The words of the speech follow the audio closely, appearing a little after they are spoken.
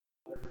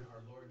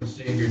our Lord and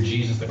Savior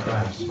Jesus the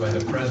Christ, by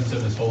the presence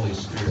of His Holy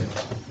Spirit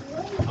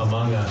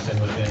among us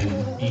and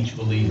within each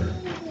believer.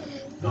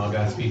 And all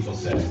God's people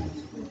said,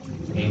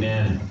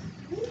 Amen.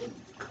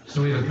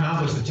 So we've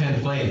accomplished the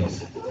 10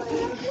 plagues.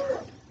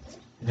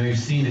 And we've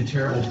seen the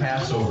terrible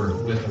Passover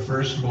with the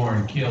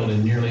firstborn killed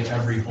in nearly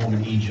every home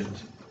in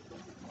Egypt.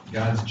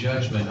 God's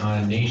judgment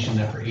on a nation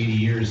that for 80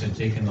 years had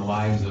taken the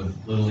lives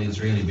of little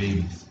Israeli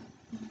babies.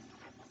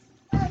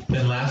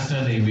 Then last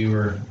Sunday we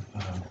were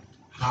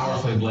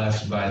powerfully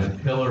blessed by the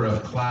pillar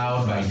of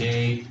cloud by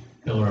day,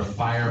 pillar of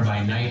fire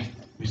by night.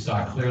 We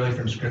saw clearly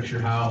from Scripture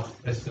how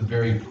that's the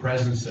very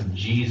presence of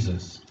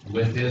Jesus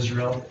with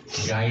Israel,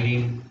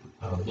 guiding,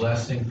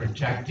 blessing,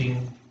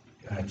 protecting,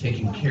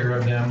 taking care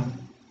of them.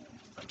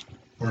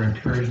 For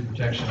encouragement,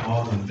 protection,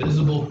 all the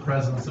visible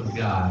presence of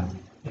God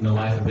in the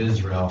life of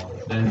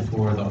Israel, then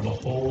for the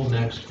whole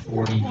next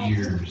 40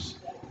 years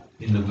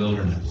in the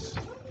wilderness.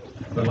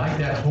 But like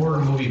that horror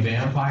movie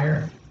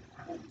Vampire,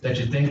 that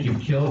you think you've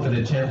killed for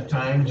the 10th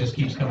time, just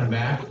keeps coming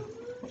back,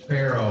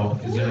 Pharaoh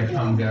is going to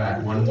come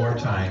back one more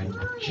time,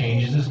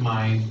 changes his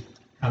mind,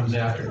 comes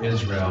after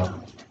Israel,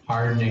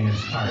 hardening his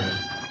heart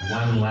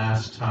one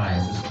last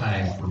time, this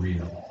time for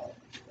real.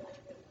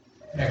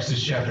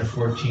 Exodus chapter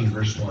 14,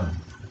 verse 1.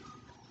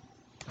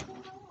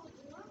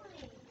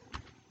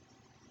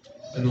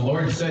 And the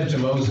Lord said to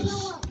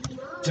Moses,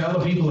 "Tell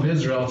the people of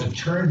Israel to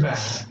turn back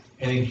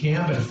and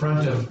encamp in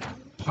front of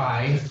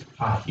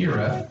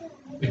Pi-Hahiroth,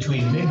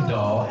 between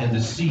Migdol and the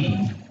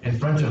sea, in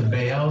front of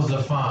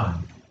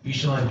Baal-Zephon. You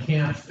shall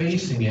encamp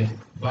facing it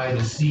by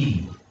the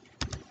sea.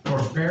 For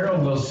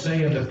Pharaoh will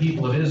say of the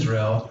people of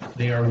Israel,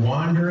 they are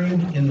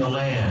wandering in the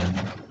land.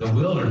 The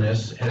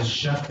wilderness has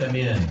shut them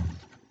in."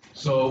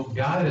 So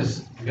God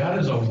is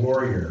a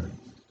warrior.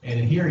 And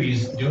here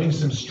he's doing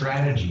some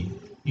strategy.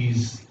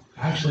 He's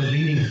actually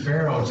leading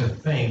Pharaoh to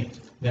think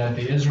that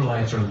the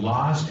Israelites are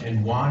lost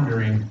and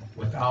wandering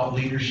without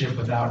leadership,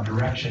 without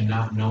direction,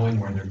 not knowing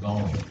where they're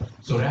going.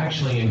 So it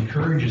actually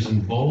encourages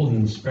and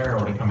emboldens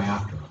Pharaoh to come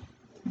after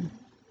them.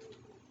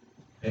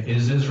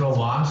 Is Israel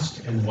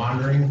lost and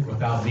wandering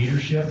without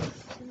leadership?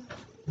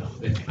 No,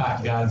 they've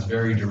got God's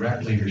very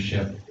direct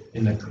leadership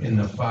in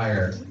the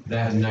fire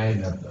that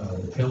night,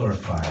 the pillar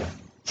of fire.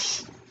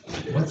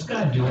 What's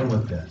God doing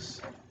with this?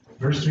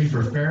 Verse 3,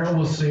 for Pharaoh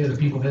will say to the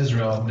people of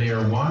Israel, they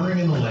are wandering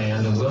in the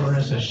land, the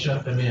wilderness has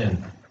shut them in.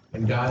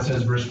 And God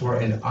says, verse 4,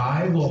 and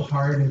I will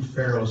harden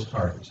Pharaoh's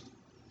heart.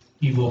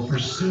 He will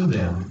pursue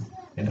them,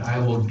 and I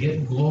will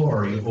get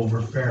glory over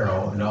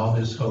Pharaoh and all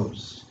his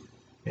hosts.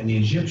 And the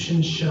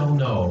Egyptians shall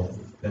know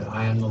that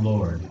I am the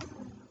Lord.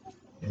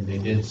 And they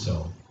did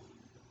so.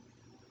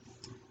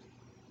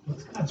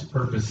 What's God's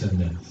purpose in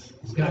this?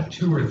 He's got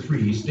two or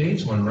three. He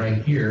states one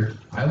right here,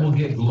 I will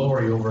get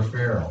glory over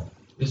Pharaoh.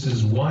 This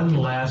is one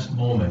last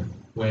moment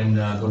when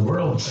the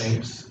world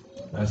thinks,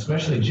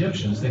 especially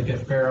Egyptians, think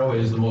that Pharaoh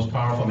is the most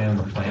powerful man on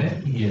the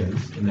planet. He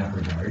is, in that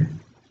regard.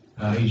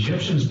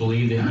 Egyptians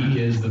believe that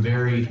he is the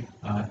very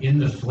in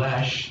the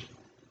flesh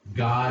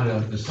God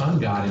of the sun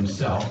god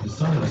himself, the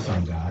son of the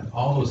sun god,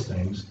 all those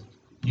things.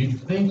 You'd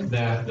think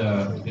that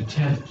the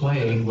 10th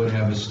plague would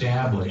have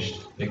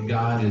established that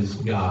God is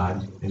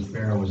God and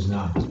Pharaoh is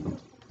not.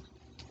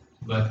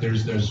 But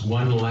there's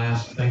one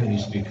last thing that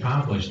needs to be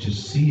accomplished to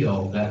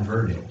seal that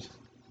verdict.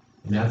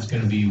 And that's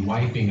going to be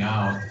wiping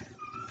out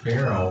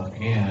Pharaoh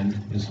and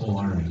his whole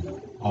army,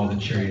 all the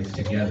chariots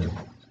together.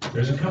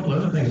 There's a couple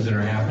other things that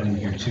are happening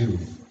here too.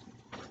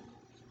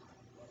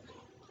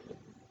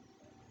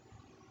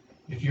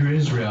 If you're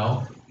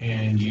Israel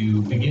and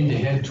you begin to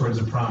head towards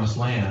the promised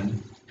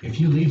land, if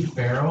you leave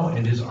Pharaoh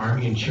and his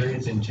army and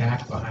chariots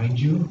intact behind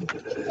you,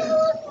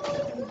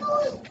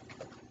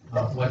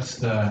 what's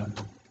the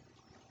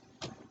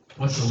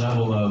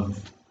level of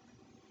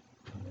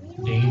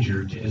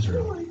danger to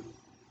Israel? It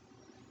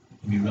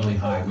can be really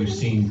high. We've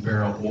seen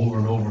Pharaoh over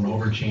and over and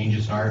over change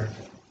his heart,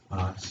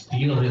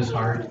 steal his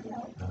heart,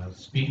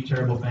 speak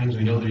terrible things.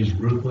 We know that he's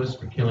ruthless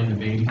for killing the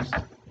babies.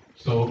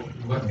 So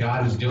what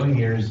God is doing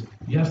here is,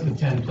 yes, the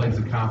 10 plagues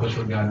accomplish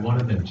what God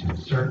wanted them to,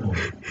 certainly.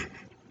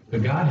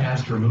 But God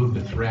has to remove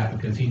the threat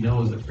because he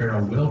knows that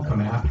Pharaoh will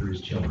come after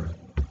his children.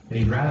 And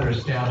he'd rather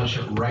establish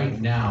it right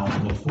now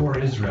before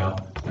Israel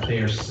that they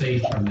are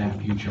safe from that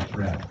future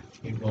threat.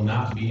 It will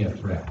not be a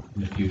threat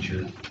in the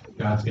future.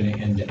 God's going to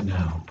end it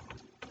now.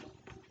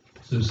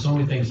 So there's so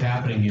many things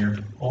happening here.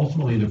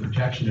 Ultimately, the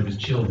protection of his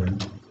children,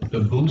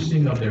 the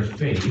boosting of their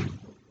faith,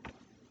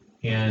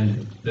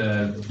 and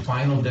the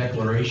final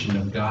declaration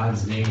of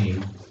God's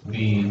name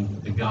being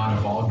the God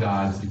of all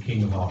gods, the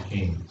King of all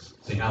kings.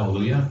 Say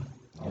hallelujah.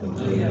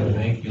 Hallelujah.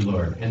 Thank you,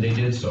 Lord. And they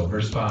did so.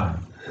 Verse 5.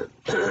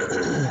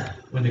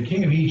 When the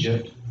king of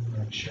Egypt,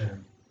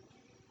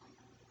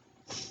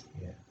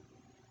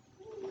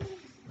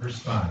 Verse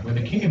 5. When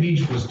the king of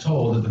Egypt was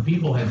told that the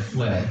people had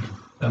fled,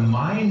 the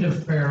mind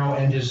of Pharaoh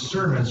and his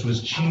servants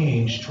was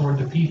changed toward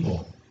the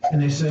people.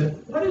 And they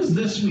said, what is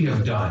this we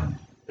have done?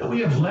 That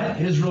we have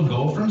let Israel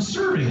go from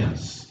serving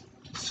us.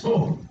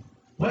 So,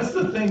 what's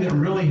the thing that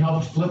really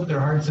helped flip their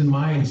hearts and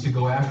minds to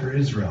go after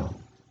Israel?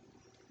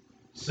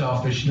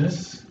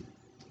 selfishness.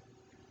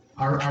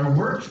 Our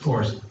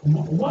workforce.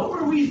 What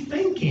were we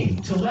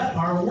thinking to let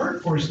our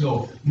workforce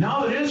go?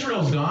 Now that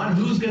Israel's gone,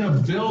 who's going to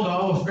build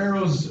all of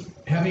Pharaoh's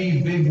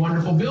heavy, big,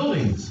 wonderful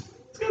buildings?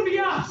 It's going to be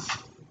us.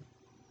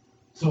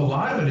 So a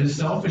lot of it is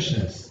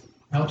selfishness.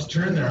 Helps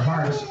turn their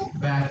hearts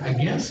back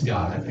against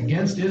God,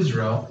 against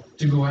Israel,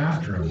 to go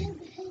after him.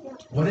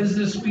 What is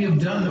this we have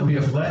done that we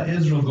have let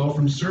Israel go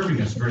from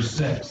serving us? Verse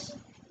 6.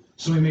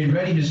 So he made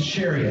ready his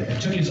chariot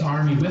and took his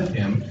army with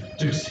him,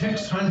 took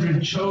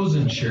 600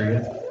 chosen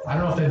chariots. I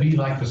don't know if that'd be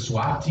like the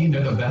SWAT team.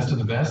 They're the best of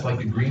the best, like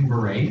the Green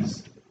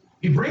Berets.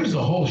 He brings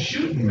the whole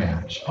shooting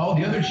match, all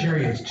the other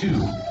chariots too,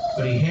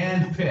 but he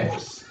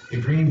handpicks the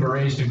Green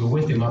Berets to go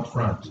with him up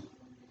front.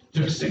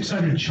 Took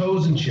 600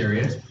 chosen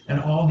chariots and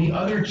all the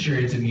other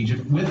chariots of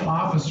Egypt with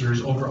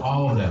officers over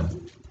all of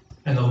them.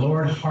 And the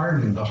Lord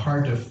hardened the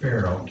heart of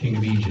Pharaoh, king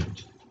of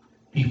Egypt.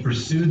 He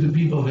pursued the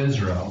people of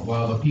Israel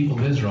while the people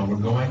of Israel were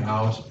going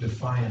out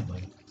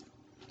defiantly.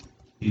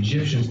 The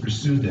Egyptians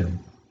pursued them,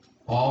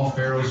 all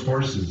Pharaoh's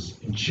horses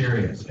and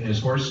chariots and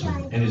his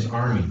horsemen and his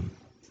army,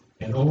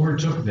 and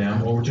overtook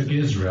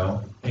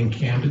Israel, and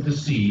camped at the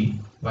sea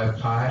by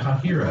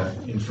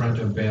Pi-hahiroth in front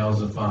of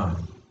Baal-zephon.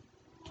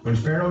 When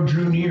Pharaoh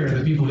drew near,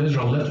 the people of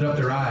Israel lifted up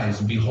their eyes,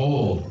 and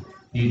behold,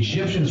 the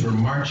Egyptians were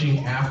marching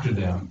after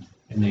them,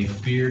 and they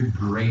feared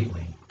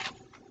greatly.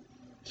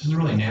 This is a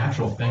really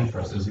natural thing for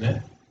us, isn't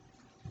it?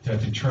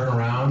 To turn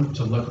around,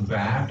 to look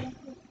back,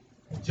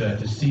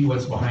 to see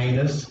what's behind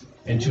us,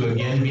 and to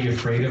again be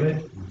afraid of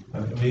it. I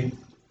mean,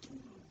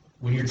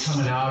 when you're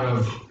coming out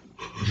of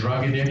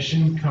drug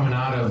addiction, coming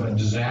out of a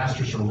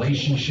disastrous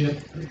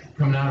relationship,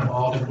 coming out of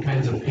all different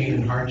kinds of pain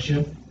and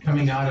hardship,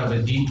 coming out of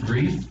a deep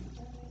grief,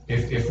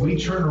 if we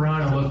turn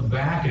around and look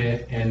back at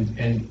it and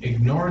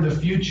ignore the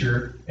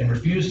future and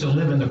refuse to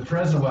live in the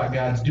present of what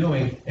God's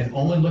doing and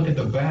only look at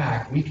the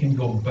back, we can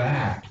go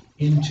back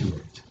into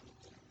it.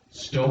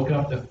 Stoke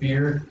up the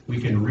fear, we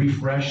can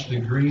refresh the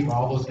grief,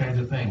 all those kinds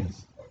of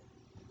things.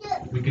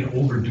 We can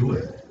overdo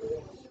it.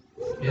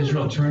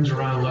 Israel turns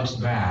around, looks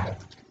back,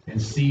 and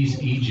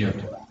sees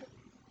Egypt,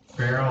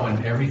 Pharaoh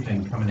and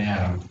everything coming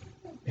at him,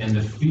 and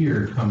the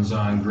fear comes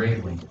on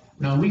greatly.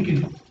 Now we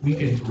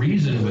could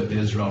reason with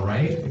Israel,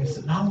 right? And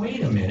say, now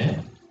wait a minute.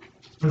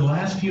 For the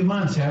last few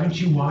months,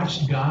 haven't you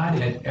watched God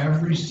at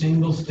every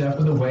single step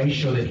of the way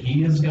show that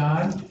he is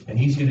God and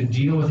he's going to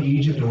deal with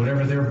Egypt and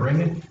whatever they're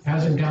bringing?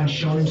 Hasn't God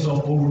shown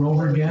himself over and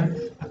over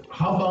again?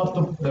 How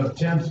about the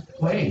 10th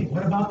plague?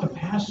 What about the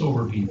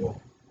Passover people?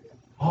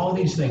 All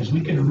these things. We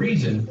can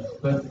reason,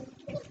 but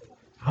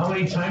how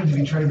many times have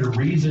you tried to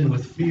reason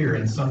with fear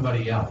in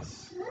somebody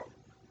else?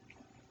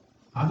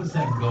 How does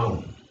that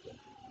go?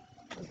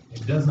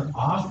 It doesn't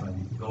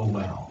often go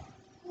well.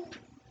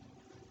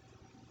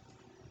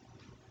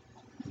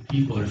 The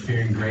people are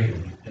fearing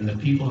greatly, and the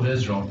people of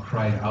Israel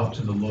cried out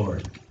to the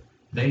Lord.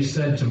 They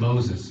said to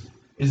Moses,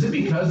 "Is it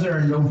because there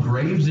are no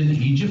graves in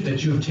Egypt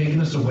that you have taken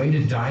us away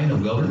to die in the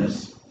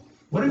wilderness?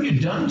 What have you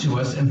done to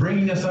us in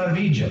bringing us out of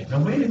Egypt?"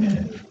 Now wait a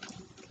minute,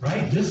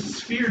 right? This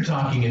is fear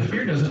talking, and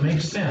fear doesn't make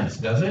sense,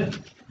 does it?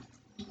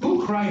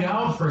 Who cried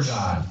out for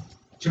God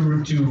to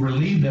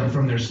relieve them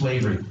from their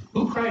slavery?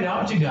 Who cried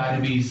out to God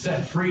to be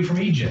set free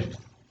from Egypt?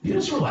 The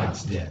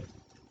Israelites did.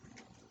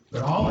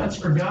 But all that's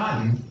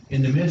forgotten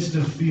in the midst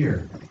of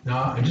fear.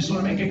 Now, I just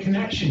want to make a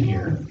connection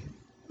here.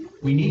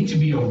 We need to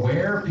be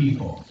aware,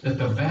 people, that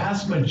the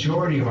vast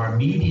majority of our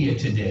media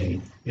today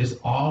is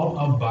all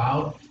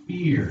about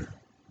fear.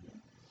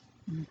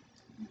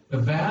 The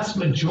vast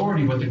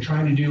majority, what they're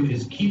trying to do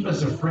is keep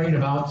us afraid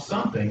about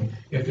something.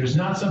 If there's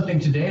not something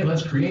today,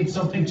 let's create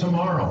something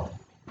tomorrow.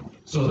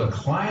 So the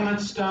climate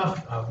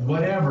stuff,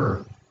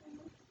 whatever,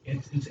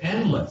 it's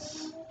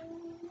endless.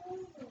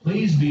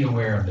 Please be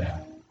aware of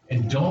that.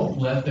 And don't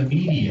let the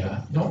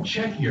media, don't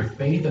check your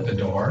faith at the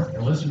door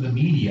and listen to the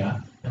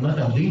media and let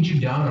them lead you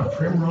down a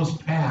primrose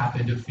path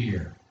into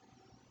fear.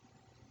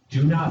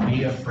 Do not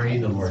be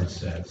afraid, the Lord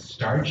says.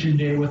 Start your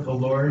day with the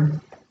Lord.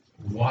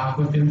 Walk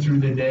with him through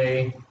the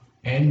day.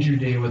 End your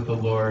day with the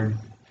Lord.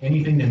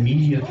 Anything the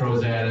media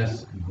throws at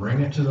us,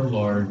 bring it to the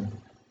Lord.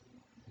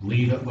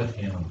 Leave it with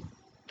him.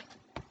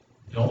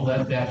 Don't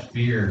let that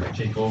fear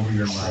take over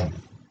your life.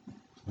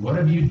 What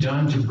have you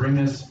done to bring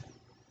us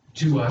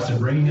and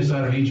bringing us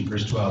out of Egypt?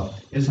 Verse 12.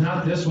 Is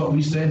not this what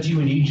we said to you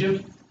in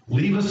Egypt?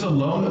 Leave us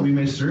alone that we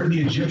may serve the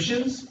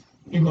Egyptians?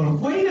 You're going,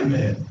 wait a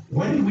minute.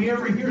 When did we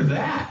ever hear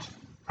that?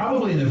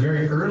 Probably in the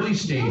very early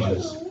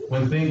stages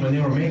when they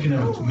were making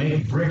them to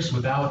make bricks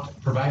without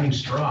providing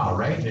straw,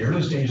 right? In the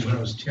early stages when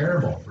it was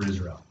terrible for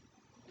Israel.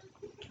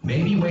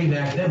 Maybe way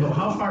back then, but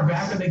how far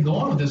back are they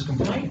going with this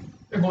complaint?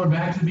 They're going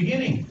back to the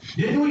beginning.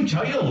 Didn't we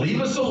tell you to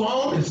leave us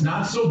alone? It's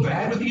not so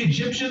bad with the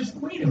Egyptians.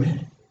 Wait a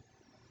minute.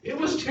 It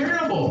was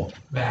terrible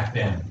back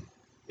then.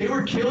 They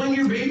were killing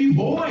your baby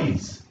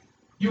boys.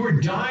 You were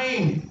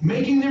dying,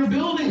 making their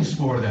buildings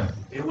for them.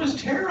 It was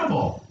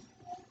terrible.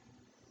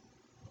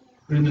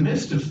 But in the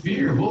midst of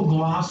fear, we'll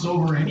gloss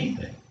over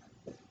anything.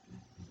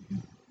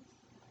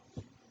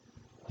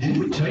 Didn't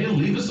we tell you to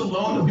leave us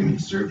alone that we may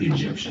serve the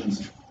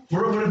Egyptians?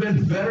 For it would have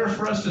been better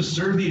for us to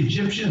serve the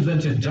Egyptians than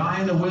to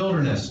die in the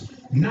wilderness.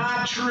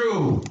 Not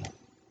true.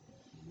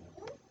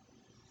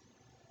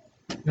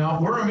 Now,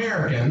 we're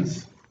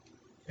Americans,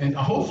 and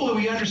hopefully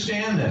we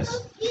understand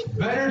this.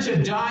 Better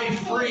to die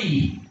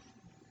free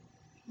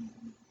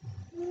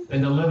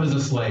than to live as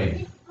a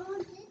slave.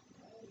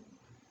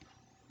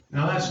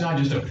 Now, that's not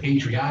just a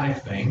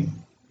patriotic thing.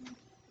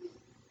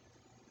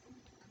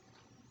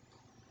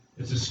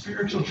 It's a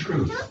spiritual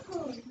truth.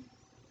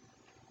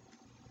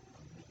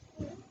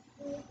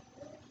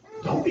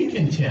 Don't be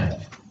content.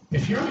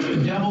 If you're under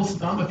the devil's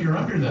thumb, if you're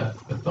under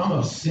the thumb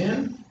of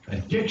sin,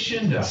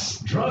 addiction to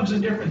drugs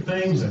and different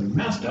things and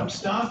messed up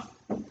stuff,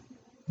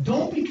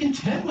 don't be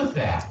content with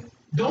that.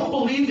 Don't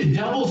believe the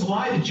devil's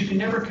lie that you can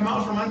never come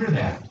out from under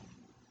that.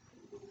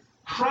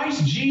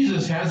 Christ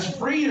Jesus has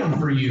freedom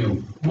for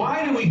you.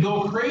 Why do we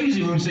go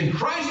crazy when we say,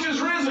 Christ is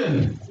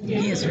risen?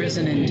 He is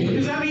risen indeed.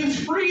 Because that means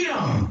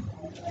freedom.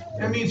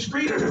 That means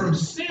freedom from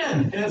sin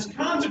and its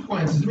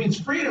consequences. It means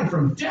freedom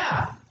from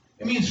death.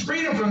 It means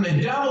freedom from the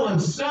devil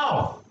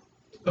himself.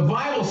 The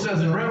Bible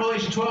says in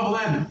Revelation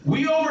 12:11,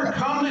 we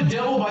overcome the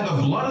devil by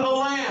the blood of the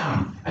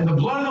Lamb. And the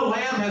blood of the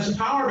Lamb has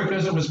power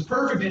because it was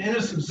perfect and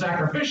innocent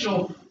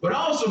sacrificial, but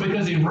also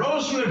because he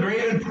rose from the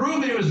grave and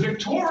proved that he was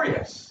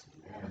victorious.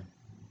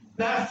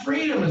 That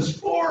freedom is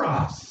for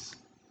us.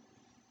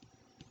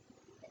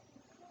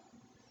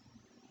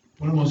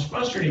 One of the most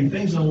frustrating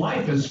things in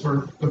life is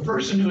for the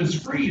person who is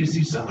free to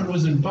see someone who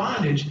is in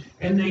bondage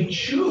and they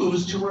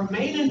choose to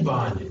remain in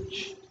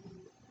bondage.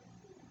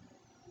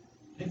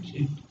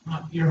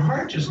 Your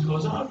heart just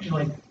goes out. You're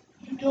like,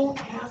 you don't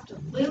have to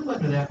live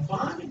under that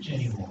bondage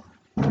anymore.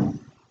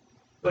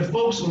 But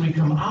folks, when we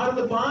come out of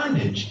the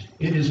bondage,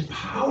 it is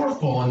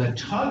powerful, and the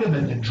tug of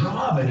it, the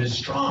draw of it is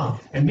strong.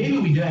 And maybe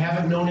we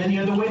haven't known any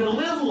other way to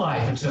live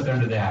life except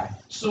under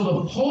that. So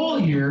the pull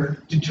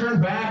here to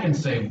turn back and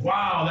say,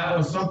 wow, that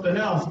was something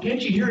else.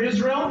 Can't you hear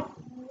Israel?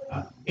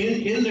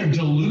 In their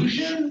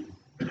delusion?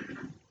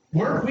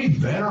 Weren't we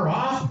better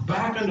off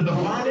back under the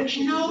bondage?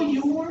 No,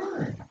 you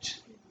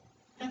weren't.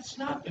 That's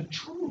not the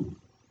truth.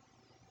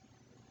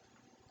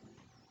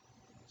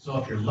 So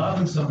if you're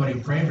loving somebody,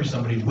 praying for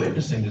somebody,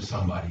 witnessing to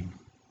somebody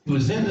who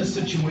is in this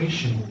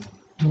situation,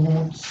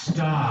 don't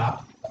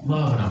stop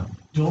loving them.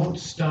 Don't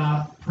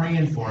stop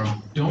praying for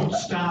them. Don't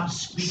stop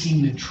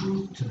speaking the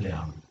truth to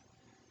them.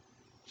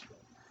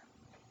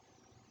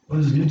 What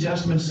does the New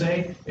Testament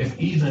say? If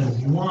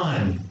even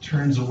one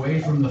turns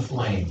away from the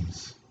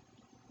flames,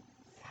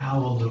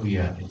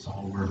 hallelujah, it's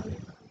all worth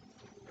it.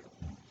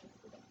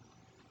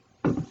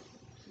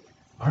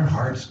 Our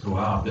hearts go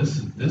out. This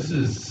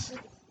is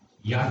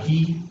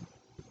yucky,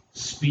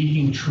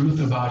 speaking truth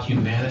about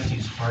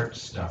humanity's heart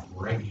stuff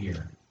right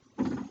here.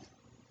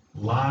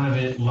 Lot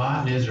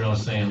in Israel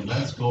is saying,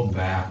 let's go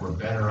back. We're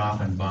better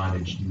off in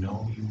bondage.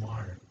 No, you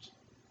aren't.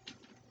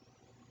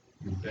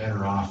 You're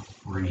better off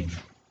free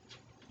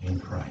in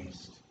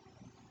Christ.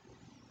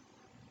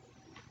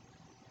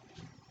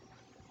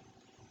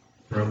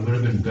 For it would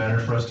have been better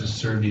for us to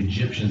serve the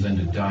Egyptians than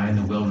to die in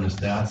the wilderness.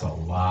 That's a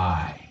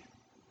lie.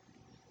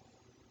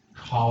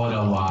 Call it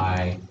a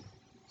lie.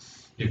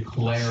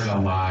 Declare it a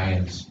lie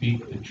and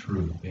speak the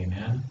truth.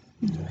 Amen?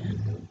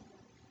 Amen.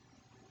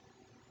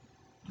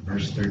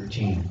 Verse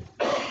 13.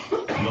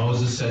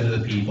 Moses said to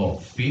the people,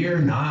 fear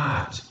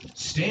not.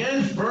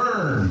 Stand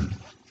firm.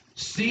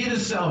 See the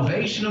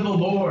salvation of the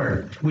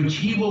Lord, which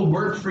he will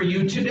work for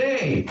you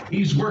today.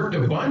 He's worked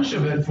a bunch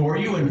of it for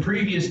you in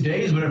previous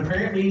days, but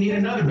apparently you need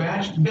another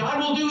batch. God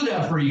will do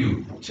that for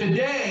you.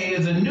 Today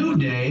is a new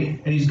day,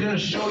 and he's going to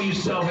show you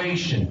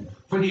salvation.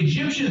 For the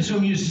Egyptians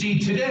whom you see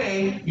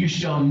today, you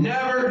shall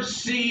never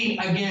see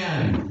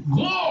again.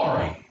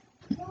 Glory!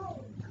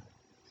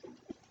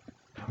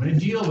 I'm going to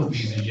deal with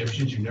these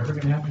Egyptians. You're never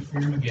going to have to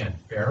fear them again.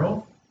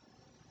 Pharaoh,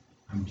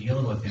 I'm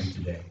dealing with him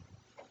today.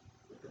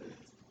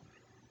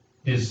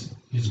 His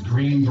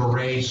Green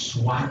Beret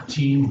SWAT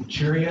team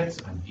chariots,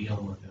 I'm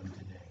dealing with them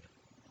today.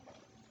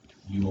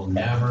 You will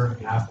never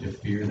have to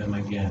fear them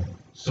again.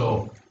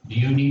 So, do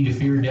you need to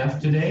fear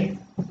death today?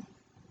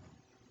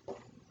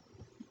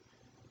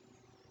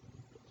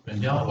 Been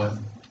dealt with.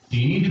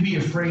 Do you need to be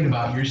afraid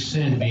about your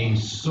sin being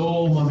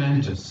so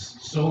momentous,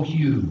 so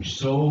huge,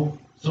 so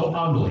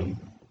ugly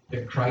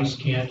that Christ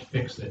can't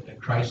fix it,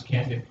 that Christ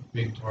can't get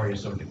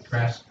victorious, or that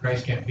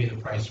Christ can't pay the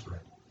price for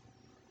it?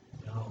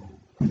 No.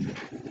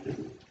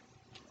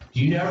 Do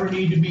you never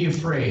need to be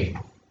afraid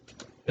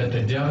that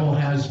the devil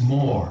has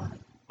more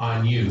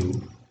on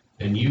you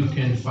than you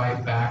can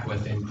fight back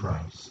with in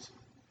Christ?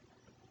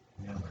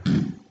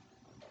 Never.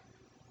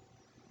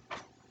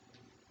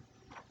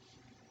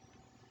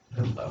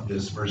 I love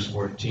this, verse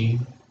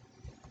 14.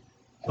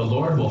 The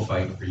Lord will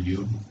fight for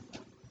you.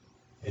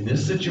 In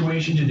this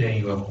situation today,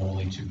 you have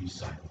only to be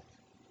silent.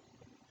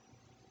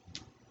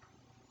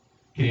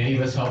 Can any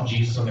of us help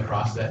Jesus on the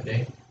cross that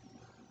day?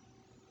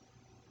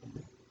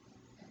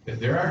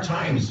 There are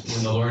times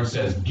when the Lord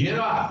says, get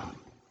up,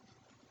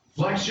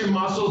 flex your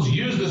muscles,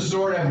 use the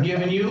sword I've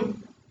given you,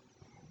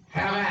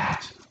 have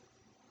at.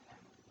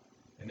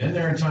 And And then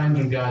there are times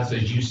when God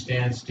says, you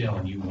stand still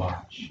and you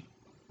watch.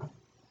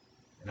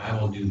 And I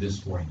will do this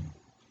for you.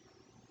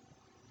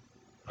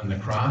 On the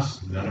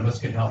cross, none of us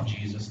could help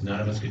Jesus. None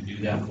of us could do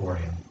that for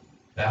him.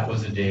 That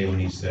was a day when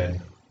he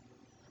said,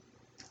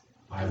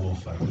 I will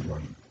fight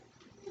for you.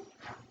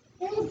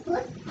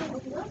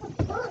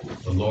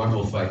 The Lord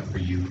will fight for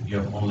you. You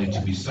have only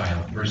to be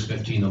silent. Verse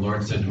 15, the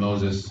Lord said to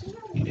Moses,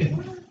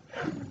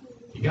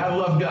 you got to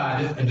love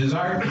God. Is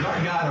our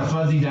God a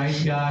fuzzy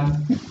dice God?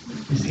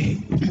 Is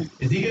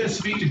he going to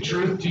speak the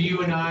truth to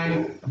you and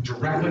I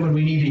directly when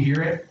we need to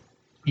hear it?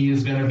 He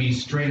is going to be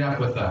straight up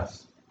with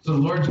us. So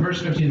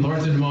verse 15, the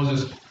Lord said to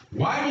Moses,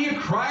 why do you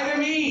cry to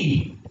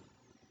me?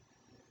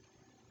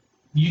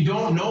 You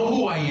don't know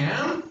who I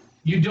am?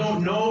 You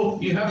don't know,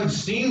 you haven't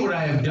seen what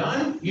I have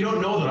done? You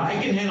don't know that I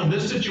can handle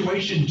this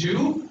situation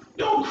too?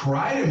 Don't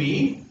cry to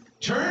me.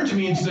 Turn to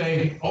me and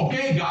say,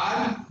 okay,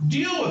 God,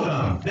 deal with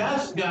them.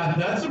 That's God.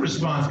 That's the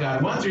response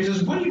God wants. He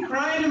says, what are you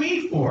crying to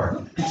me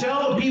for?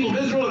 Tell the people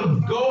of Israel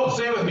to go,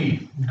 say it with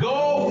me,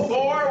 go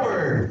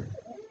forward.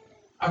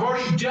 I've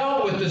already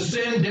dealt with the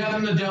sin, death,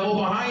 and the devil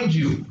behind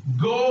you.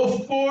 Go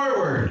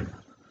forward.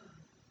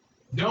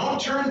 Don't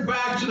turn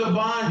back to the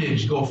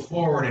bondage. Go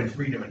forward in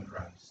freedom in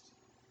Christ.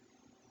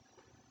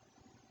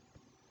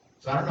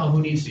 So I don't know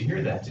who needs to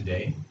hear that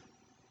today,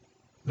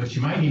 but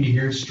you might need to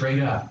hear it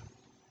straight up.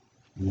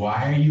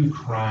 Why are you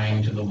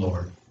crying to the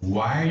Lord?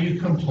 Why are you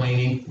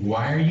complaining?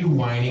 Why are you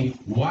whining?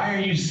 Why are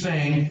you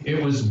saying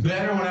it was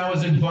better when I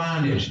was in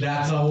bondage?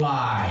 That's a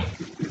lie.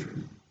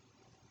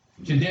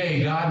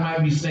 Today, God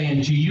might be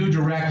saying to you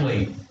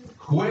directly,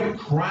 quit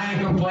crying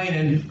and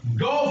complaining.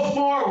 Go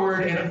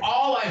forward in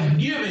all I've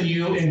given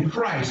you in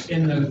Christ.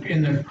 In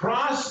the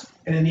cross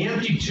and in the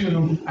empty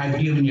tomb,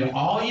 I've given you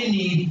all you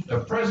need.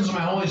 The presence of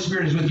my Holy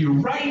Spirit is with you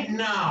right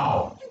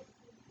now.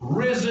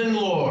 Risen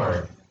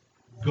Lord,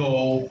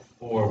 go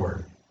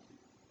forward.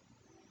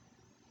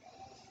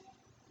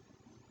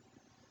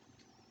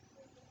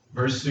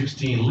 Verse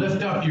 16,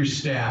 lift up your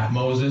staff,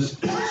 Moses.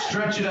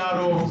 Stretch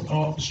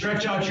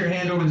out your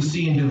hand over the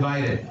sea and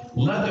divide it.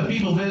 Let the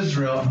people of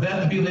Israel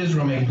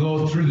may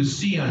go through the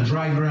sea on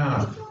dry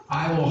ground.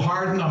 I will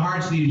harden the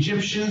hearts of the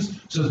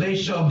Egyptians, so they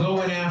shall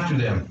go in after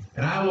them.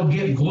 And I will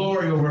get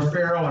glory over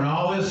Pharaoh and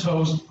all his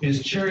host,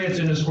 his chariots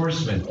and his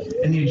horsemen.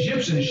 And the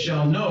Egyptians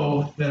shall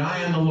know that I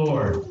am the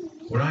Lord,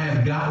 when I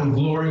have gotten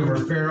glory over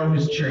Pharaoh,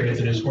 his chariots,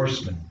 and his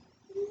horsemen.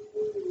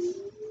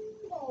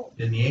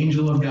 Then the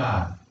angel of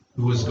God,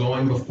 who was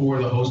going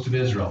before the host of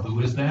Israel. Who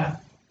is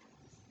that?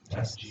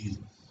 That's Jesus.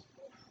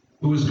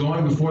 Who was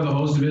going before the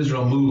host of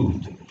Israel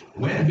moved,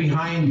 went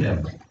behind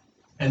them,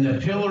 and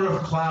the pillar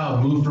of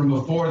cloud moved from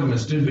before them and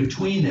stood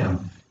between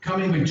them,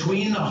 coming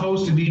between the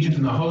host of Egypt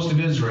and the host of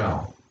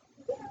Israel.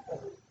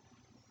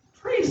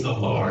 Praise the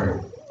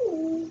Lord.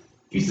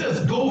 He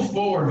says, go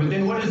forward, but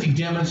then what does he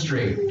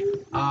demonstrate?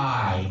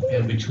 I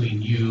am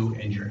between you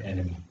and your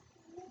enemy.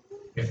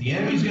 If the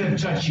enemy's going to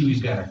touch you,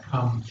 he's got to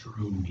come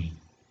through me.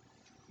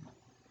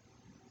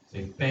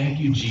 Say, thank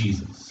you,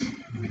 Jesus.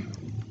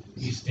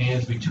 He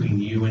stands between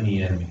you and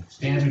the enemy.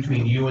 Stands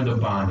between you and the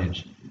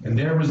bondage. And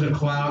there was a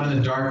cloud in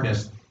the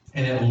darkness,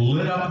 and it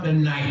lit up the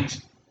night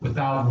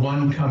without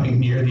one coming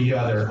near the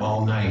other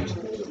all night.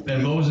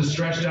 Then Moses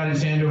stretched out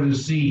his hand over the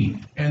sea,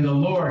 and the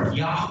Lord,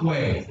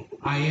 Yahweh,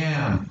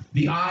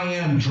 the I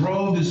am,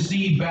 drove the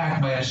sea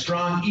back by a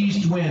strong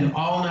east wind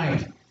all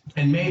night,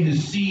 and made the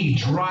sea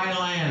dry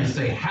land.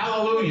 Say,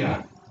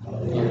 hallelujah.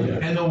 Hallelujah.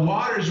 And the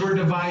waters were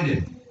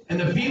divided. And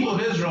the people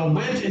of Israel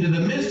went into the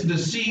midst of the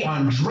sea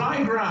on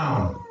dry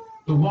ground,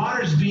 the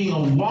waters being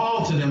a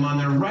wall to them on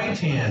their right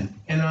hand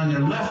and on their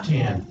left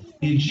hand.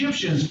 The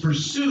Egyptians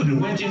pursued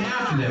and went in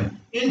after them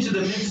into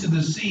the midst of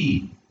the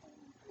sea,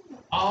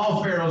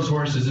 all Pharaoh's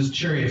horses, his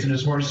chariots, and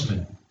his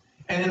horsemen.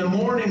 And in the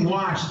morning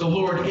watch, the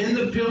Lord in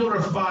the pillar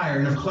of fire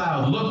and of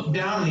cloud looked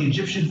down on the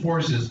Egyptian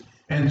forces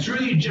and threw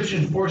the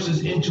Egyptian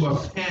forces into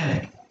a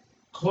panic,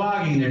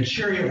 clogging their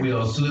chariot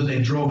wheels so that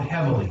they drove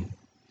heavily.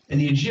 And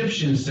the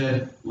Egyptians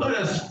said, let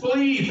us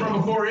flee from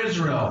before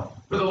Israel,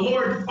 for the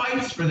Lord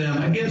fights for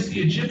them against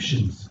the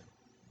Egyptians.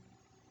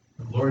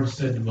 The Lord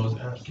said to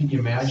Moses, can you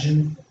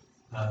imagine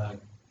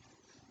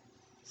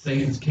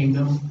Satan's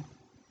kingdom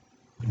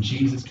when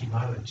Jesus came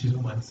out of the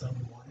tomb on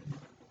Sunday morning?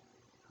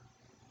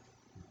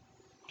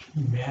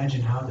 Can you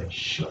imagine how they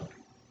shook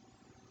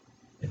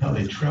and how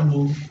they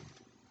trembled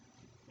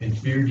and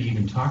feared to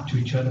even talk to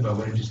each other about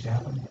what had just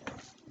happened?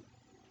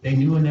 They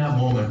knew in that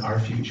moment our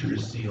future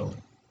is sealed.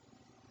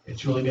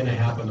 It's really going to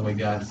happen the way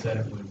God said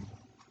it would.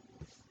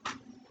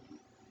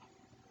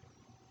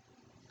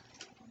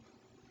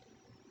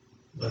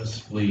 Let us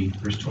flee.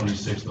 Verse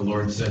 26, the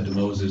Lord said to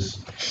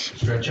Moses,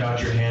 stretch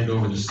out your hand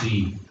over the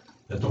sea,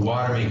 that the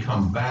water may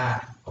come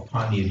back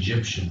upon the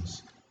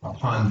Egyptians,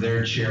 upon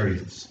their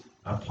chariots,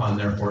 upon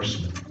their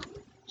horsemen.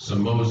 So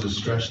Moses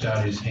stretched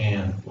out his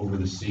hand over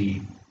the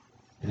sea,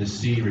 and the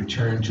sea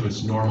returned to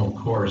its normal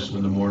course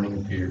when the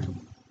morning appeared.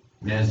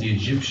 And as the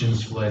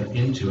Egyptians fled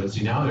into it,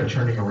 see, now they're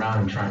turning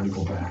around and trying to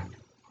go back.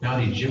 Now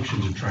the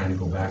Egyptians are trying to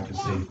go back to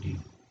safety.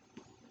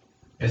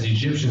 As the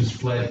Egyptians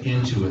fled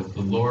into it,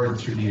 the Lord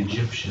threw the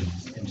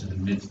Egyptians into the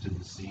midst of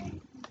the sea.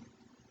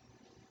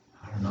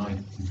 I don't know,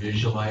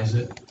 visualize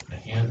it, the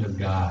hand of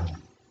God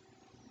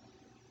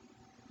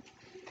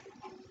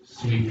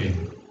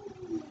sweeping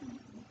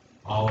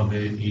all of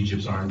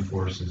Egypt's armed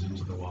forces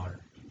into the water.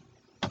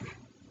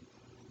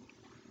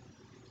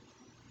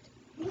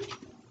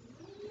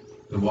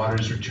 The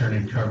waters returned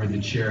and covered the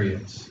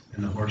chariots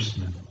and the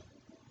horsemen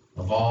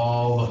of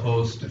all the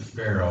host of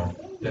Pharaoh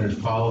that had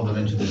followed them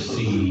into the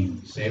sea.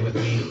 Say with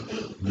me,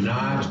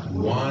 not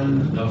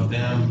one of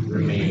them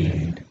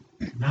remained.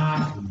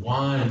 Not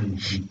one,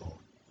 people.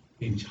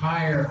 The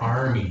entire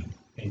army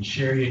and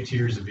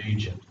charioteers of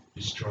Egypt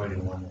destroyed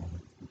in one moment.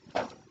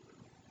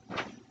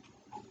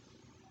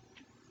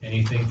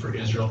 Anything for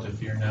Israel to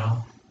fear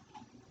now?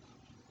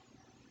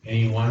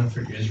 Anyone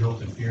for Israel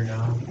to fear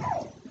now?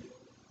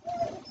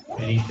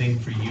 Anything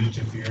for you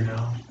to fear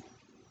now?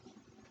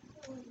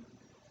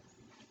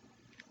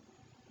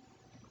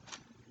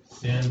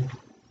 Sin,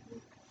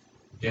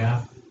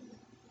 death,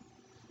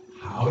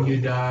 how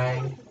you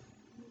die,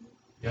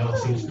 the devil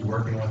seems to be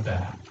working with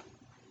that.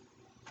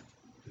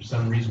 For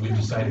some reason, we've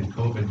decided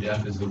COVID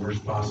death is the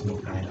worst possible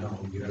kind. I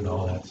don't get into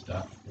all that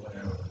stuff,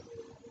 whatever.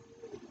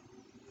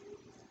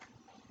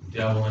 The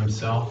devil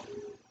himself,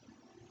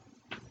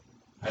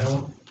 I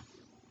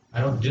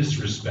don't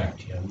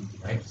disrespect him,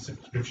 right?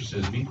 Scripture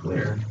says, be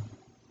clear,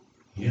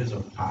 he is a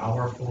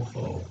powerful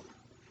foe.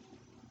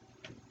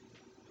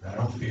 But I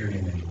don't fear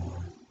him anymore.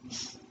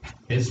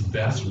 His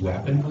best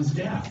weapon was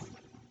death.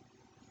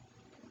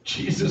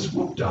 Jesus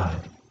whooped on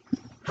it.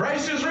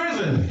 Christ is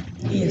risen.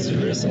 He is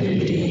risen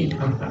indeed.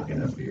 I'm not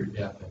going to fear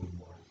death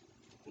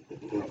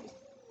anymore.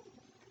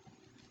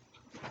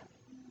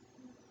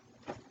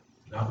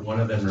 Not one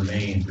of them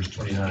remained. Verse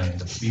 29.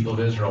 The people of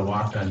Israel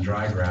walked on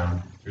dry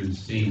ground through the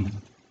sea,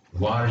 the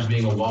waters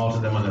being a wall to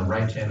them on their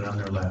right hand and on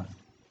their left.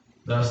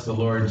 Thus the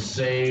Lord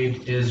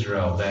saved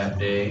Israel that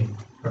day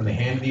from the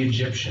hand of the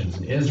Egyptians,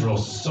 and Israel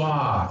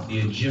saw the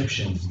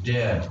Egyptians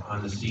dead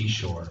on the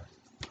seashore.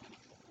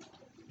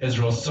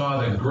 Israel saw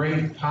the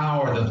great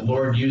power that the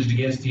Lord used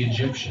against the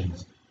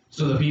Egyptians.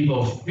 So the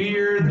people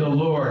feared the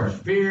Lord,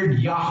 feared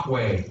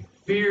Yahweh,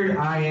 feared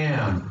I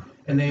Am,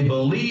 and they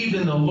believed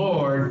in the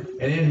Lord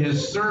and in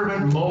his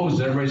servant Moses.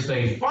 Everybody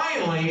say,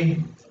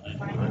 finally,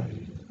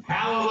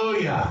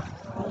 hallelujah.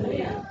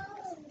 Hallelujah.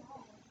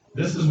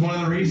 This is one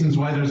of the reasons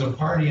why there's a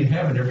party in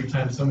heaven every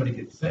time somebody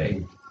gets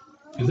saved.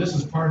 Because this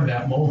is part of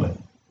that moment.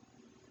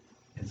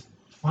 It's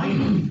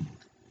finally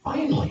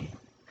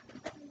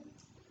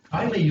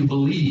you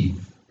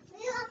believe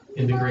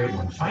in the great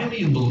one.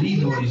 Finally you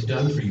believe in what he's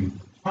done for you.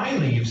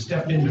 Finally you've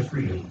stepped into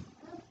freedom.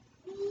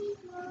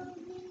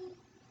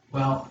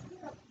 Well,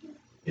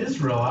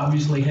 Israel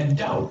obviously had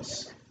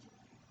doubts,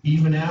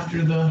 even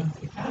after the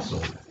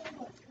Passover.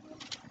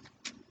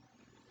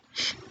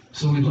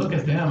 So we look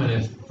at them and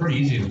it's pretty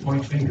easy to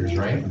point fingers,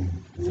 right?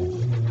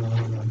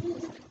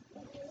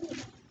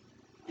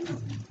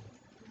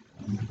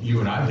 You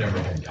and I've never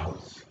had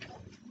doubts.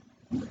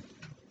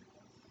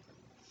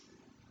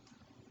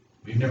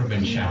 We've never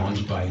been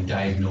challenged by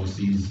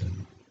diagnoses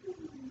and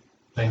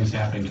things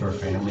happening to our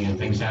family and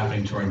things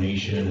happening to our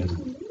nation.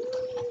 And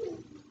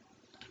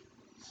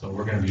so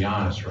we're going to be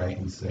honest, right,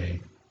 and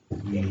say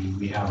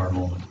we have our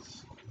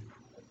moments.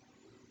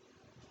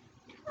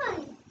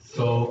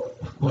 So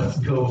let's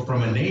go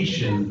from a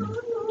nation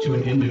to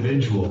an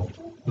individual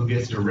who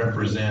gets to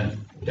represent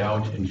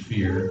doubt and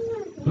fear.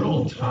 Good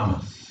old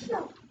Thomas.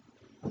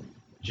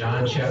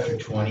 John chapter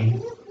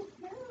 20.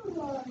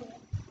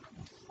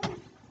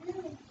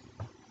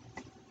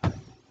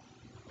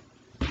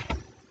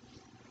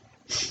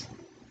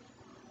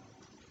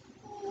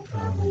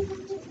 I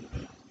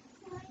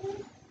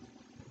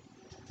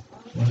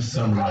want to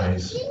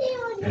summarize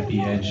at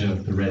the edge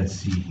of the Red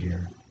Sea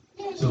here.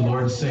 So the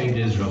Lord saved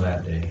Israel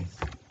that day.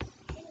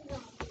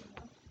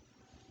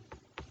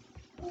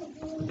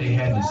 But they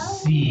had to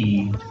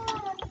see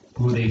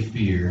who they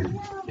feared.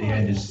 They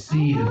had to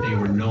see that they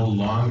were no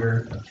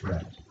longer a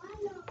threat.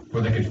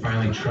 Before they could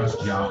finally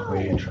trust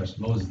Yahweh and trust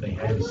Moses, they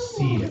had to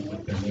see it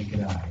with their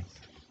naked eyes.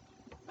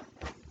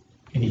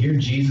 Can you hear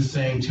Jesus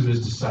saying to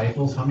his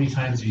disciples, how many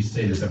times did he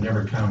say this? I've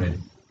never counted.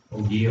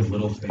 O ye of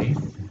little faith.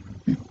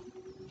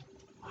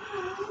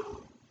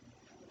 Wow.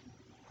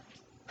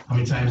 How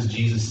many times did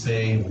Jesus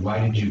say, why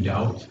did you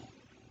doubt?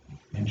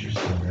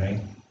 Interesting,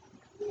 right?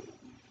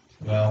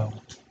 Well,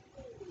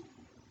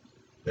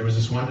 there was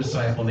this one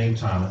disciple named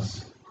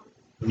Thomas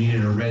who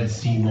needed a Red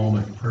Sea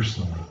moment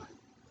personally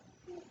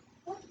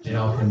to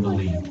help him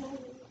believe.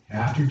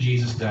 After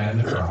Jesus died on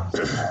the cross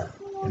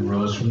and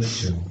rose from the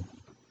tomb,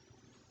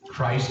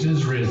 Christ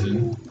is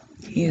risen.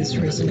 He is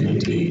risen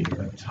indeed.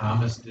 But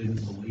Thomas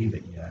didn't believe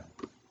it yet.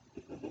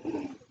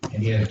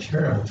 And he had a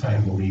terrible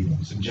time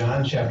believing. So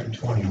John chapter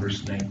 20,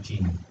 verse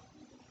 19.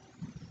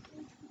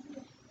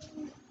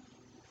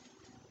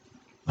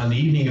 On the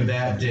evening of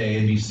that day,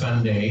 it'd be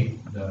Sunday,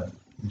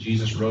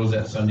 Jesus rose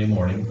that Sunday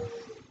morning.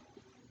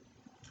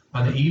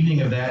 On the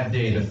evening of that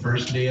day, the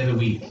first day of the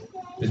week,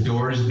 the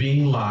doors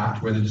being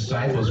locked where the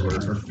disciples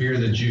were for fear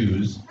of the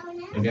Jews.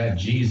 They got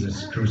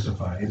Jesus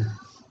crucified.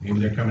 Maybe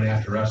they're coming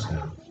after us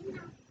now.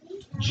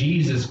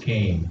 Jesus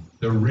came,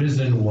 the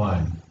risen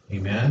one.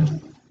 Amen?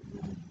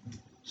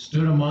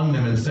 Stood among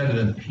them and said to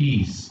them,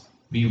 peace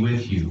be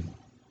with you.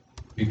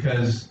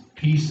 Because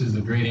peace is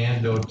the great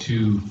antidote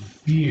to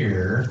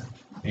fear.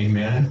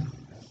 Amen?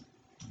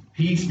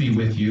 Peace be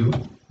with you.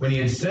 When he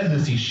had said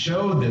this, he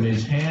showed them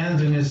his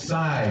hands and his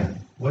side.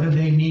 What did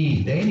they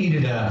need? They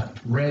needed a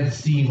Red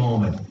Sea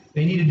moment.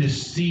 They needed to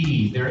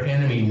see their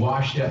enemy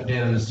washed up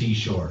dead on the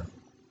seashore.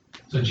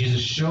 So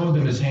Jesus showed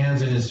them his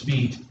hands and his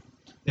feet.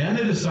 Then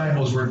the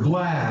disciples were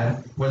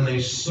glad when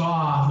they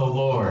saw the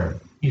Lord.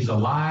 He's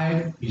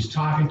alive. He's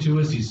talking to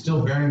us. He's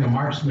still bearing the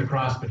marks from the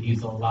cross, but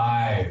he's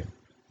alive.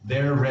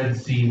 Their Red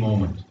Sea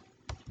moment.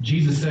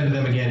 Jesus said to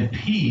them again,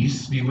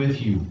 peace be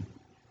with you.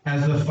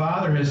 As the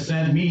Father has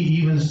sent me,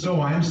 even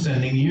so I'm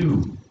sending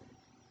you.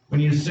 When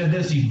he had said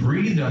this, he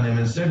breathed on them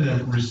and said to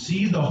them,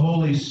 receive the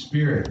Holy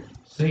Spirit.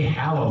 Say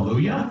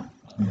hallelujah.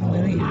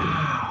 Hallelujah.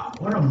 Wow,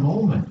 what a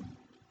moment.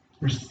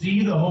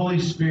 Receive the Holy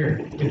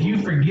Spirit. If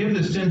you forgive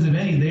the sins of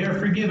any, they are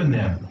forgiven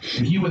them.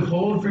 If you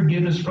withhold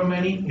forgiveness from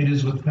any, it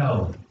is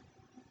withheld.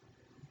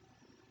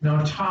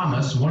 Now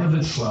Thomas, one of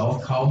the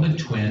 12, called the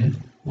twin,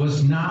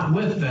 was not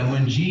with them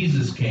when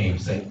Jesus came.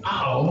 Say,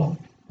 ow.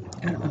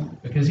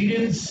 Because he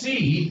didn't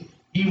see.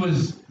 He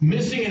was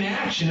missing in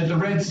action at the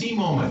Red Sea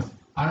moment.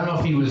 I don't know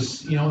if he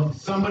was,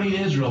 somebody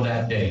in Israel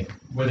that day.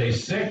 Were they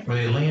sick? Were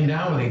they laying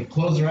down? Were they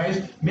closed their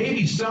eyes?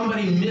 Maybe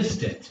somebody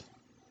missed it.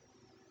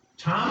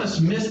 Thomas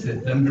missed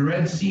it, the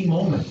Red Sea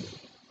moment.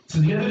 So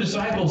the other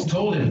disciples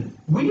told him,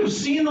 we have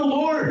seen the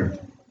Lord.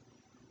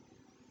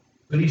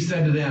 But he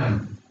said to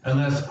them,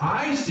 unless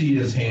I see in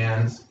his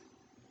hands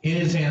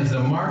the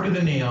mark of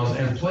the nails,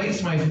 and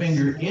place my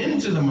finger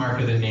into the mark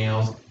of the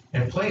nails,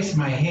 and place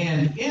my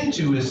hand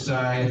into his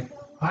side,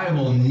 I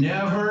will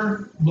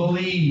never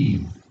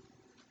believe.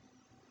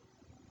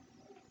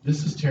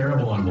 This is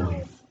terrible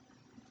unbelief.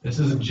 This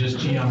isn't just,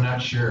 gee, I'm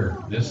not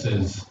sure. This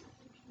is,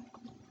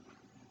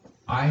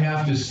 I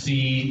have to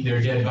see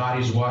their dead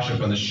bodies wash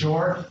up on the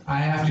shore. I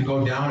have to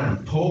go down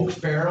and poke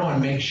Pharaoh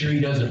and make sure he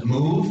doesn't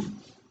move.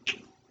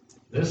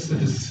 This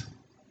is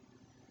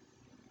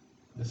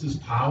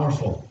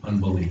powerful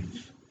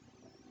unbelief.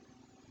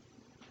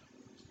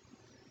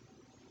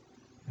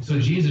 And so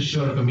Jesus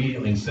showed up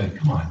immediately and said,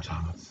 come on,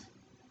 Thomas.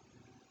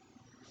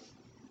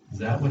 Is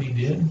that what he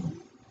did?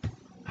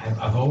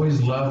 I've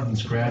always loved and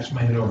scratched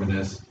my head over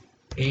this.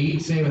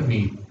 Say it with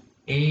me,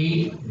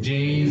 8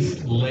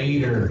 days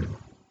later.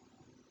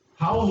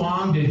 How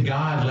long did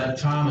God let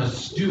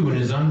Thomas stew in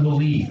his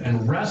unbelief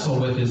and wrestle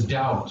with his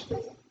doubt?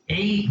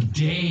 8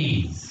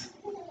 days.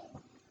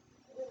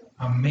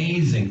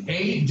 Amazing.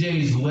 8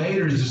 days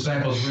later, his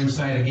disciples were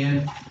inside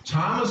again.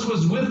 Thomas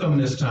was with them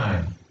this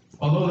time.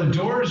 Although the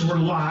doors were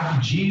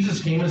locked, Jesus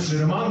came and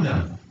stood among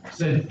them.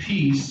 Said,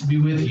 peace be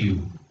with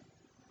you.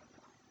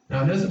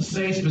 Now, it doesn't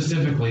say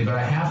specifically, but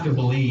I have to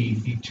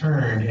believe he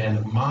turned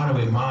and mano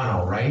a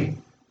mano, right?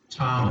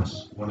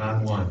 Thomas,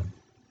 one-on-one.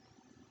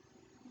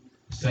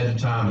 Said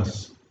to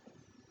Thomas,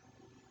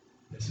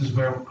 this is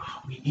where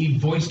we need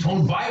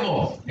voice-tone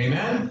Bible.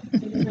 Amen?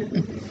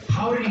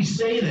 How did he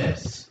say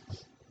this?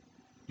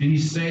 Did he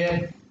say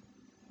it?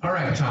 All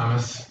right,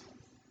 Thomas,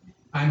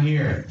 I'm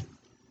here.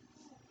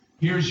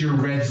 Here's your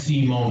Red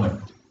Sea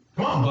moment.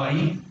 Come on,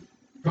 buddy.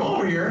 Come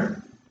over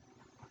here.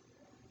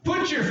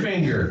 Put your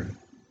finger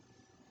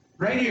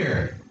right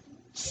here.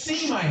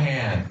 See my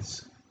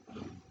hands.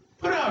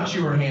 Put out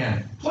your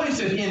hand. Place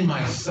it in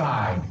my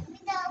side.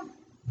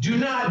 Do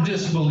not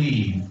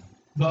disbelieve,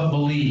 but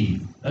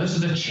believe. Now, this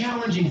is a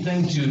challenging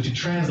thing to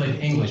translate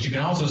English. You can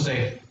also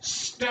say,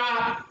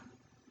 stop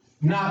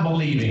not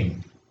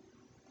believing.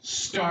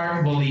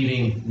 Start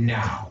believing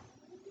now.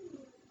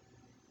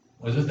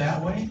 Was it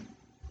that way?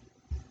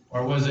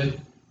 Or was it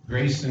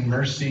grace and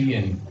mercy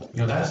and,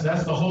 that's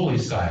the holy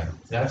side.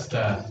 That's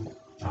the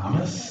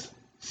Thomas?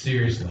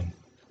 Seriously.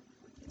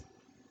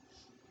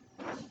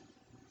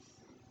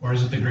 Or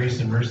is it the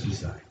grace and mercy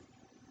side?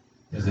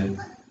 Is it,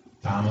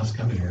 Thomas,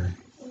 come here.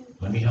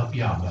 Let me help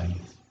you out, buddy.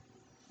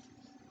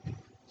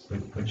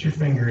 Put your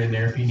finger in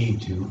there if you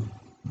need to.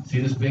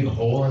 See this big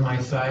hole in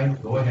my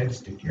side? Go ahead,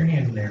 stick your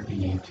hand in there if you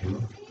need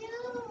to.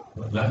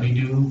 Let me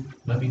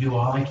do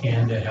all I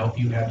can to help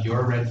you have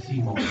your Red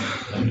Sea moment.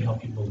 Let me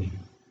help you believe.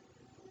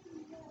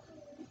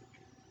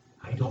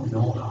 I don't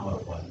know how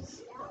it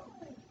was.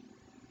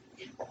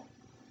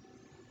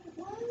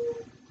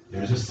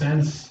 There's a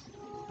sense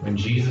when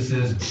Jesus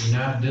says, do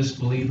not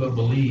disbelieve but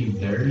believe,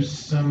 there's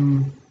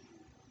some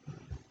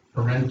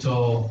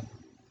parental,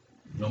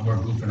 no more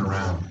goofing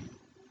around.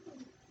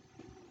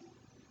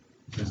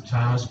 He says,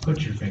 Thomas,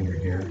 put your finger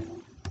here.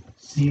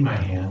 See my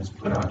hands.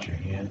 Put out your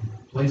hand.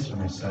 Place it on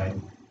my side.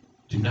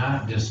 Do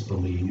not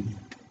disbelieve,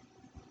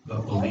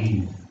 but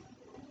believe.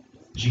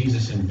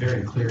 Jesus, in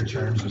very clear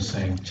terms, was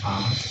saying,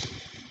 Thomas,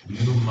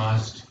 you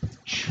must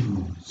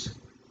choose.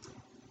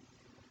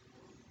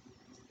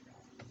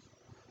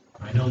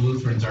 I I know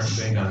Lutherans aren't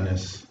big on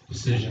this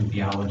decision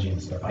theology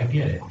and stuff. I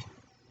get it.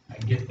 I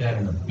get that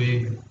in a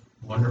big,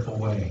 wonderful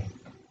way.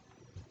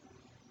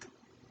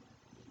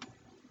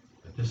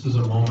 But this is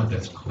a moment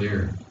that's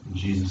clear. And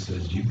Jesus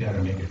says, you've got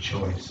to make a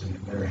choice, and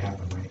it better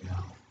happen right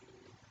now.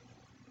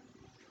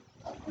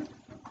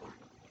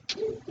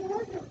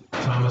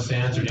 Thomas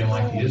answered him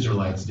like the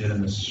Israelites did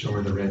on the shore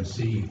of the Red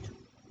Sea.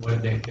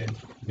 What did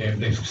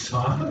they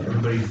saw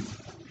everybody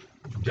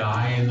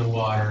die in the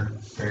water,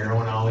 Pharaoh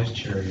and all his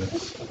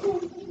chariots,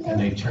 and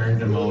they turned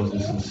to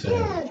Moses and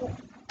said,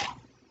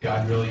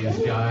 God really is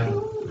God.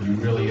 You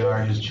really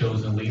are his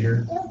chosen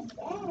leader.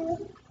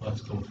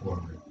 Let's go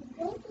forward.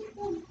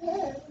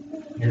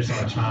 Here's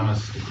how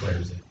Thomas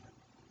declares it.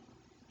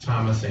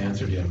 Thomas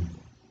answered him,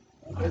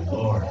 my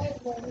Lord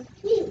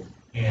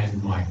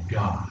and my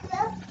God.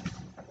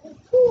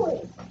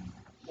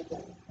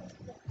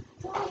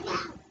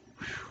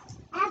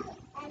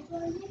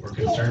 We're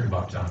concerned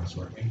about Thomas,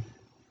 weren't we?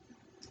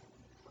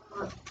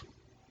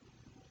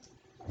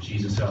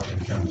 Jesus helped him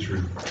come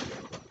through.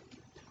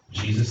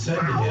 Jesus said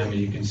to him, and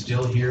you can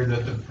still hear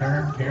the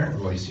parent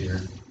voice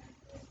here,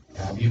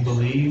 have you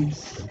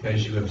believed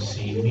because you have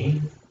seen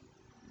me?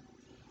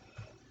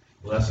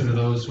 Blessed are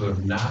those who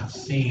have not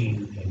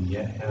seen and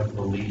yet have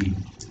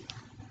believed.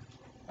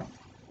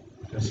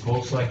 Because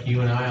folks like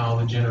you and I, all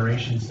the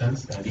generations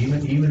since then,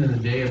 even in the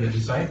day of the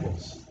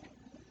disciples,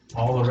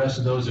 all the rest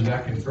of those who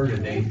got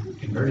converted, they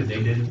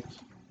didn't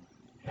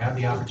have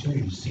the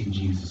opportunity to see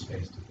Jesus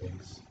face to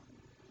face.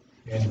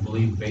 They had to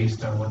believe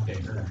based on what they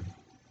heard.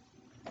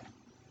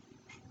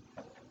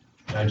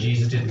 Now,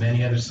 Jesus did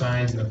many other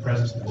signs in the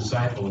presence of the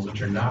disciples,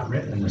 which are not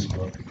written in this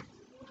book.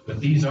 But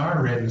these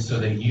are written so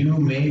that you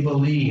may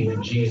believe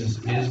that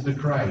Jesus is the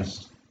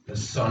Christ, the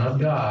Son of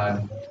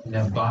God, and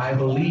that by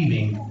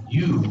believing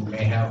you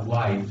may have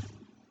life,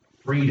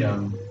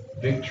 freedom,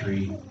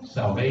 victory,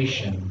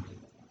 salvation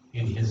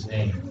in his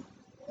name.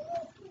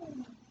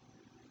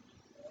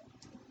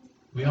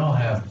 We all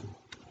have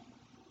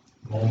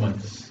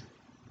moments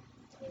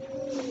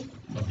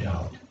of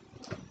doubt.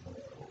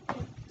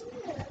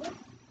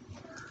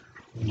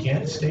 We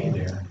can't stay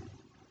there.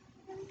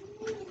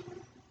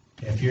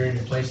 If you're in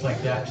a place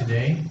like that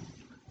today,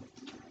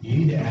 you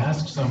need to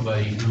ask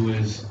somebody who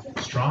is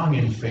strong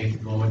in faith at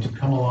the moment to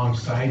come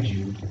alongside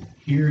you,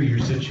 hear your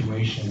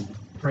situation,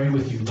 pray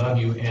with you, love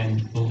you,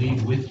 and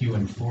believe with you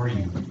and for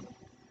you.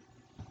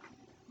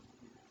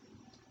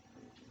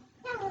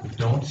 But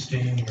don't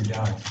stay in your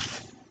doubt.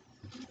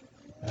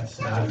 That's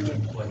not a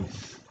good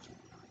place.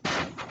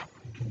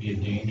 It can be a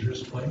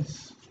dangerous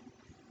place.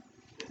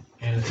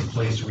 And it's a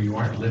place where you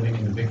aren't living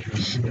in the victory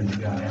and freedom that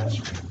God has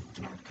for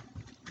you.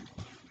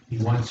 He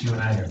wants you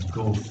and I to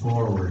go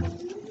forward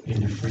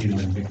into freedom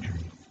and victory.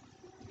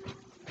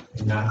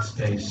 And not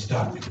stay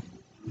stuck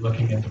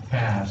looking at the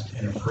past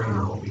and afraid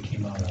of what we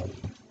came out of.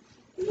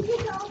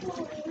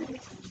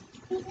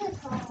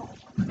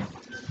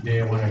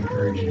 Today I want to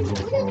encourage you to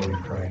go forward in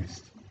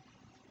Christ.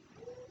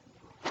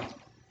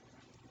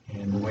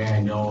 And the way I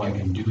know I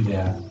can do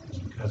that is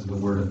because of the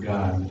Word of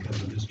God,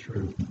 because of His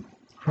truth.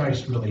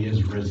 Christ really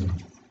is risen.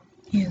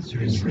 He is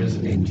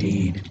risen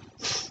indeed.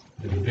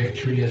 The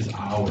victory is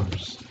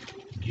ours,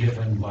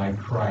 given by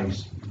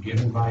Christ,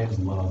 given by His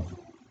love.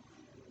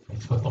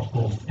 That's what the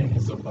whole thing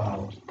is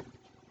about.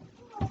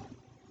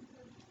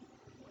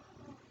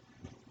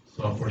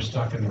 So if we're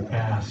stuck in the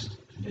past,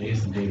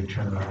 today's the day to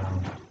turn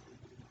around.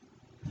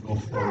 Go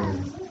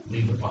forward.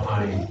 Leave it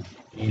behind.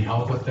 Need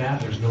help with that?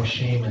 There's no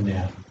shame in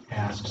that.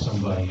 Ask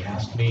somebody.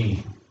 Ask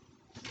me.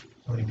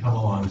 Somebody come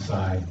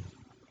alongside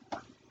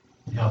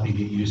and help you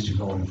get used to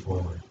going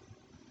forward.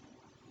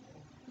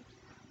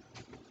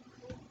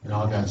 And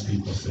all God's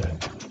people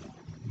said,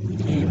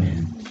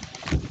 Amen.